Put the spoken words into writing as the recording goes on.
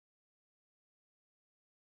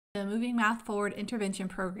The Moving Math Forward intervention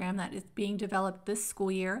program that is being developed this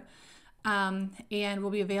school year and will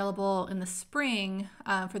be available in the spring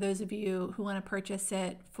for those of you who want to purchase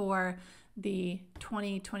it for the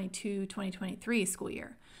 2022-2023 school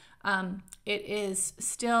year. It is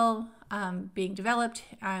still being developed.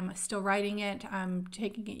 I'm still writing it. I'm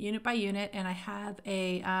taking it unit by unit, and I have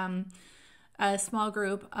a small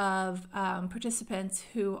group of participants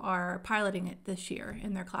who are piloting it this year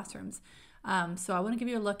in their classrooms. So I want to give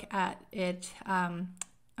you a look at it.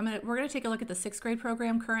 We're going to take a look at the 6th grade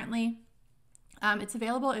program currently. It's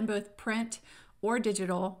available in both print or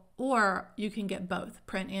digital, or you can get both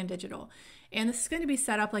print and digital. And this is going to be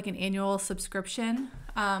set up like an annual subscription.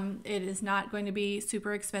 It is not going to be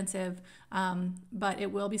super expensive, but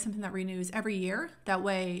it will be something that renews every year. That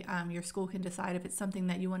way your school can decide if it's something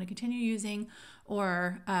that you want to continue using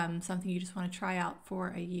or something you just want to try out for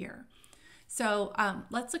a year. So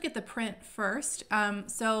let's look at the print first.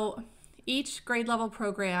 So each grade level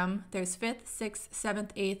program, there's 5th, 6th,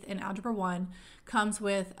 7th, 8th, and Algebra 1, comes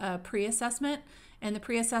with a pre-assessment. And the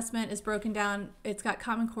pre-assessment is broken down. It's got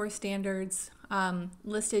Common Core standards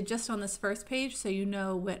listed just on this first page, so you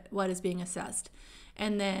know what is being assessed.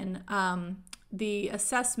 And then the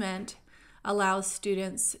assessment allows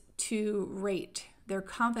students to rate their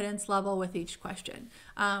confidence level with each question.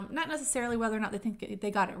 Not necessarily whether or not they think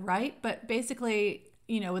they got it right, but basically,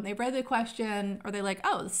 you know, when they read the question, or they like,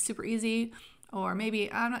 oh, this is super easy, or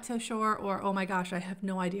maybe I'm not so sure, or oh my gosh, I have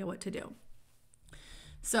no idea what to do.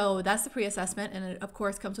 So that's the pre-assessment, and it of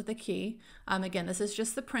course comes with a key. Again, this is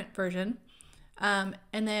just the print version. And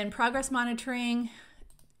then progress monitoring,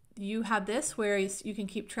 you have this where you can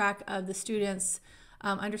keep track of the students'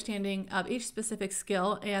 understanding of each specific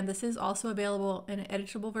skill, and this is also available in an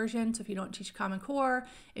editable version. So if you don't teach Common Core,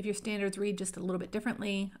 if your standards read just a little bit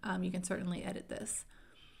differently, you can certainly edit this.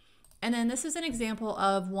 And then this is an example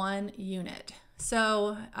of one unit.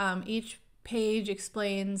 So each page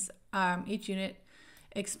explains, each unit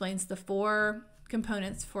explains the 4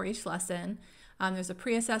 components for each lesson. There's a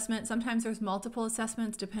pre-assessment. Sometimes there's multiple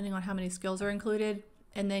assessments depending on how many skills are included.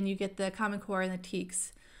 And then you get the Common Core and the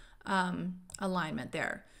TEKS alignment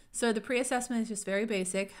there. So the pre-assessment is just very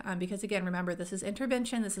basic because, again, remember, this is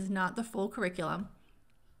intervention. This is not the full curriculum.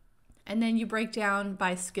 And then you break down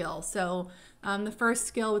by skill. So the first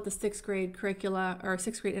skill with the 6th grade curricula or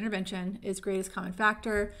 6th grade intervention is greatest common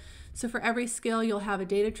factor. So for every skill, you'll have a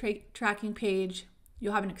data tracking page.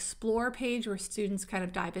 You'll have an explore page where students kind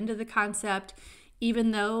of dive into the concept. Even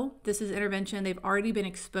though this is intervention, they've already been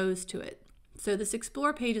exposed to it. So this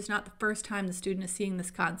explore page is not the first time the student is seeing this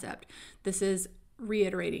concept. This is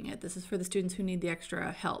reiterating it. This is for the students who need the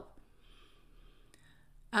extra help.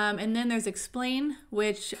 And then there's explain,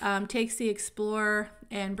 which takes the explore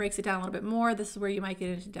and breaks it down a little bit more. This is where you might get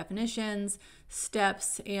into definitions,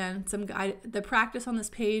 steps, and some guide. The practice on this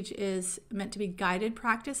page is meant to be guided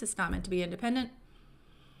practice. It's not meant to be independent.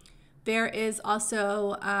 There is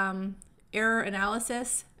also error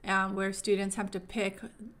analysis, where students have to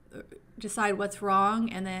decide what's wrong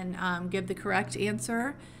and then give the correct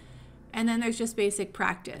answer. And then there's just basic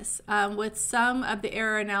practice. With some of the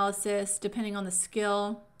error analysis, depending on the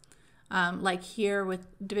skill, like here with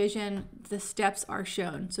division, the steps are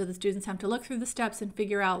shown. So the students have to look through the steps and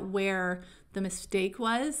figure out where the mistake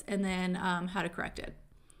was and then how to correct it.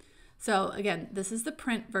 So again, this is the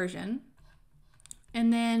print version.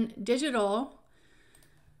 And then digital,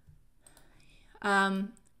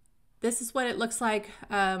 this is what it looks like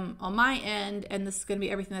on my end, and this is going to be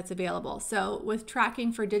everything that's available. So with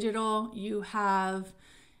tracking for digital, you have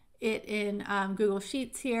it in Google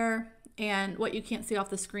Sheets here, and what you can't see off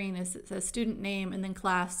the screen is it says student name and then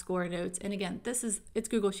class, score, notes. And again, it's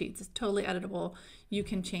Google Sheets. It's totally editable. You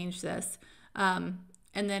can change this.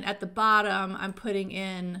 And then at the bottom, I'm putting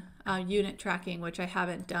in unit tracking, which I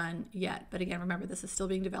haven't done yet. But again, remember, this is still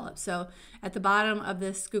being developed. So at the bottom of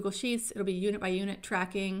this Google Sheets, it'll be unit by unit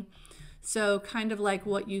tracking. So kind of like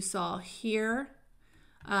what you saw here,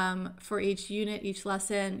 for each unit, each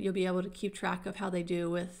lesson, you'll be able to keep track of how they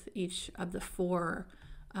do with each of the 4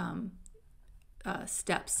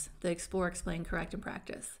 steps: the explore, explain, correct, and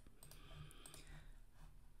practice.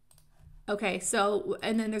 Okay, so,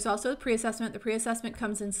 and then there's also the pre-assessment. The pre-assessment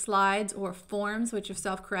comes in slides or forms, which are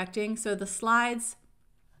self-correcting. So the slides,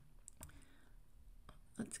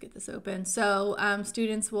 let's get this open. So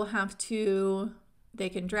students will have to, they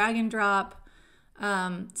can drag and drop.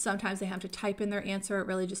 Sometimes they have to type in their answer. It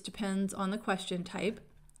really just depends on the question type.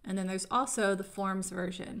 And then there's also the forms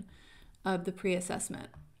version of the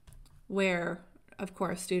pre-assessment, where of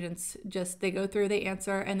course, students they go through, they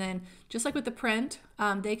answer, and then just like with the print,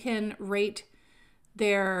 they can rate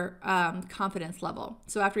their confidence level.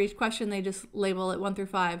 So after each question, they just label it 1 through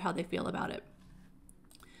 5 how they feel about it.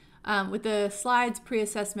 With the slides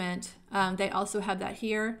pre-assessment, they also have that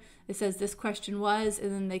here. It says this question was,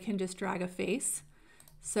 and then they can just drag a face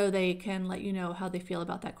so they can let you know how they feel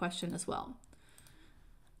about that question as well.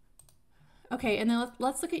 Okay, and then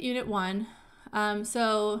let's look at Unit 1.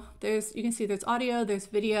 So you can see there's audio, there's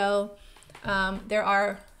video. There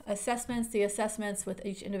are assessments. The assessments with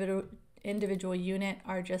each individual unit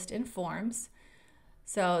are just in forms.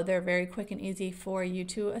 So they're very quick and easy for you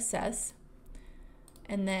to assess.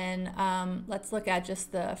 And then let's look at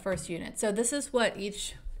just the first unit. So this is what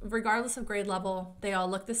each, regardless of grade level, they all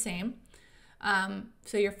look the same.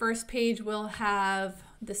 So your first page will have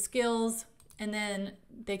the skills, and then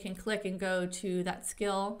they can click and go to that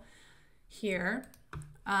skill here.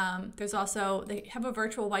 There's also, they have a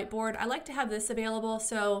virtual whiteboard. I like to have this available,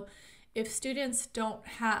 so if students don't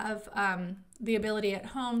have the ability at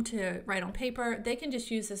home to write on paper, they can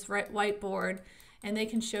just use this whiteboard and they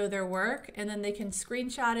can show their work, and then they can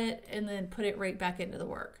screenshot it and then put it right back into the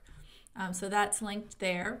work. So that's linked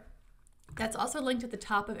there. That's also linked at the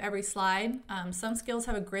top of every slide. Some skills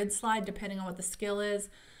have a grid slide depending on what the skill is,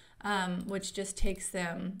 which just takes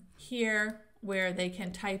them here where they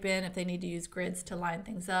can type in if they need to use grids to line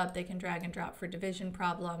things up. They can drag and drop for division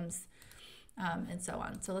problems, and so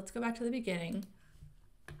on. So let's go back to the beginning.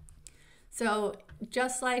 So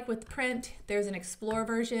just like with print, there's an explore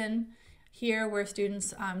version here where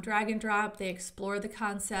students drag and drop, they explore the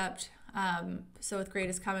concept. So with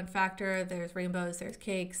greatest common factor, there's rainbows, there's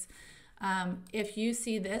cakes. If you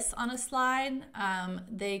see this on a slide,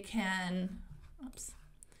 they can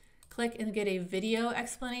click and get a video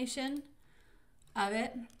explanation of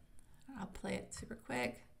it. I'll play it super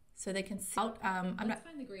quick so they can see. Let's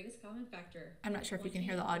find the greatest common factor. I'm not sure if you can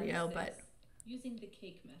hear the audio, but using the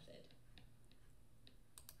cake method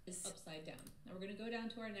is upside down. Now we're going to go down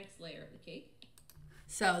to our next layer of the cake.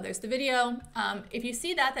 So there's the video. If you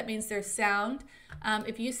see that, that means there's sound.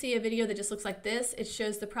 If you see a video that just looks like this, it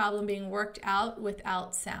shows the problem being worked out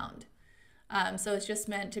without sound. So it's just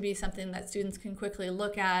meant to be something that students can quickly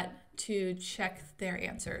look at to check their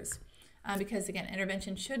answers. Because again,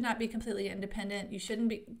 intervention should not be completely independent. You shouldn't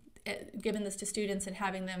be giving this to students and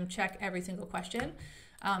having them check every single question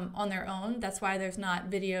on their own. That's why there's not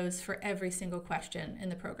videos for every single question in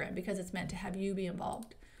the program, because it's meant to have you be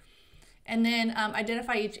involved. And then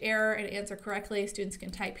identify each error and answer correctly. Students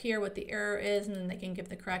can type here what the error is, and then they can give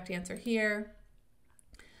the correct answer here.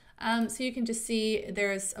 So you can just see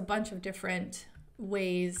there's a bunch of different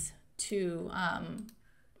ways to,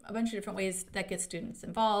 that get students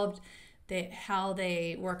involved, how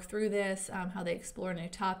they work through this, how they explore new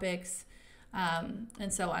topics,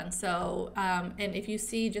 and so on. So, and if you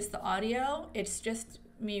see just the audio, it's just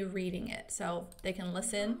me reading it, so they can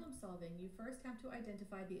listen. Problem solving, you first have to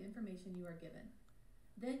identify the information you are given.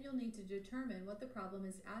 Then you'll need to determine what the problem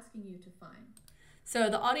is asking you to find.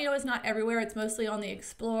 So the audio is not everywhere. It's mostly on the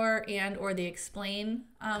explore and or the explain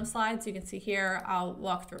slides. You can see here, I'll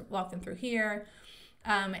walk them through here.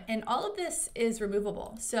 And all of this is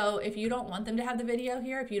removable. So if you don't want them to have the video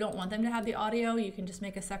here, if you don't want them to have the audio, you can just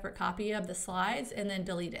make a separate copy of the slides and then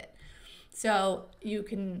delete it. So you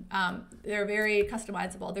can, they're very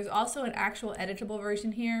customizable. There's also an actual editable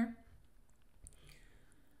version here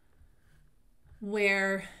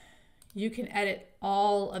where you can edit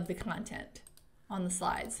all of the content on the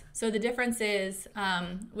slides. So the difference is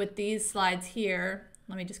with these slides here,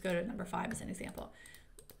 let me just go to number 5 as an example.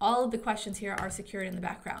 All of the questions here are secured in the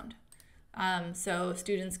background. So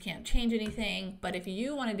students can't change anything, but if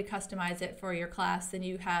you wanted to customize it for your class, then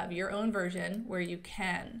you have your own version where you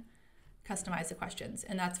can customize the questions,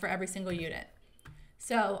 and that's for every single unit.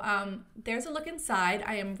 So there's a look inside.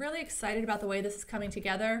 I am really excited about the way this is coming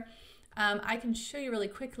together. I can show you really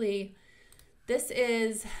quickly. This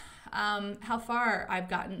is how far I've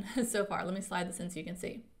gotten so far. Let me slide this in so you can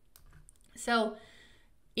see. So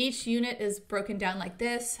each unit is broken down like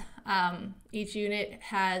this. Each unit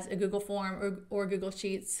has a Google form or Google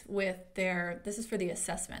Sheets with this is for the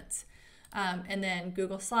assessments. And then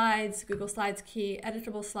Google Slides key,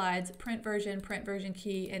 editable slides, print version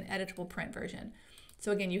key, and editable print version.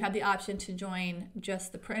 So again, you have the option to join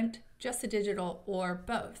just the print, just the digital, or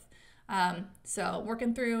both. So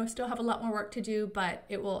working through, still have a lot more work to do, but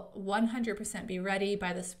it will 100% be ready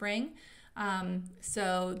by the spring.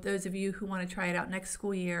 So those of you who want to try it out next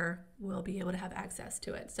school year will be able to have access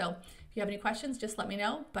to it. So if you have any questions, just let me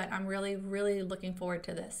know, but I'm really, really looking forward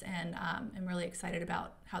to this, and I'm really excited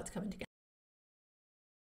about how it's coming together.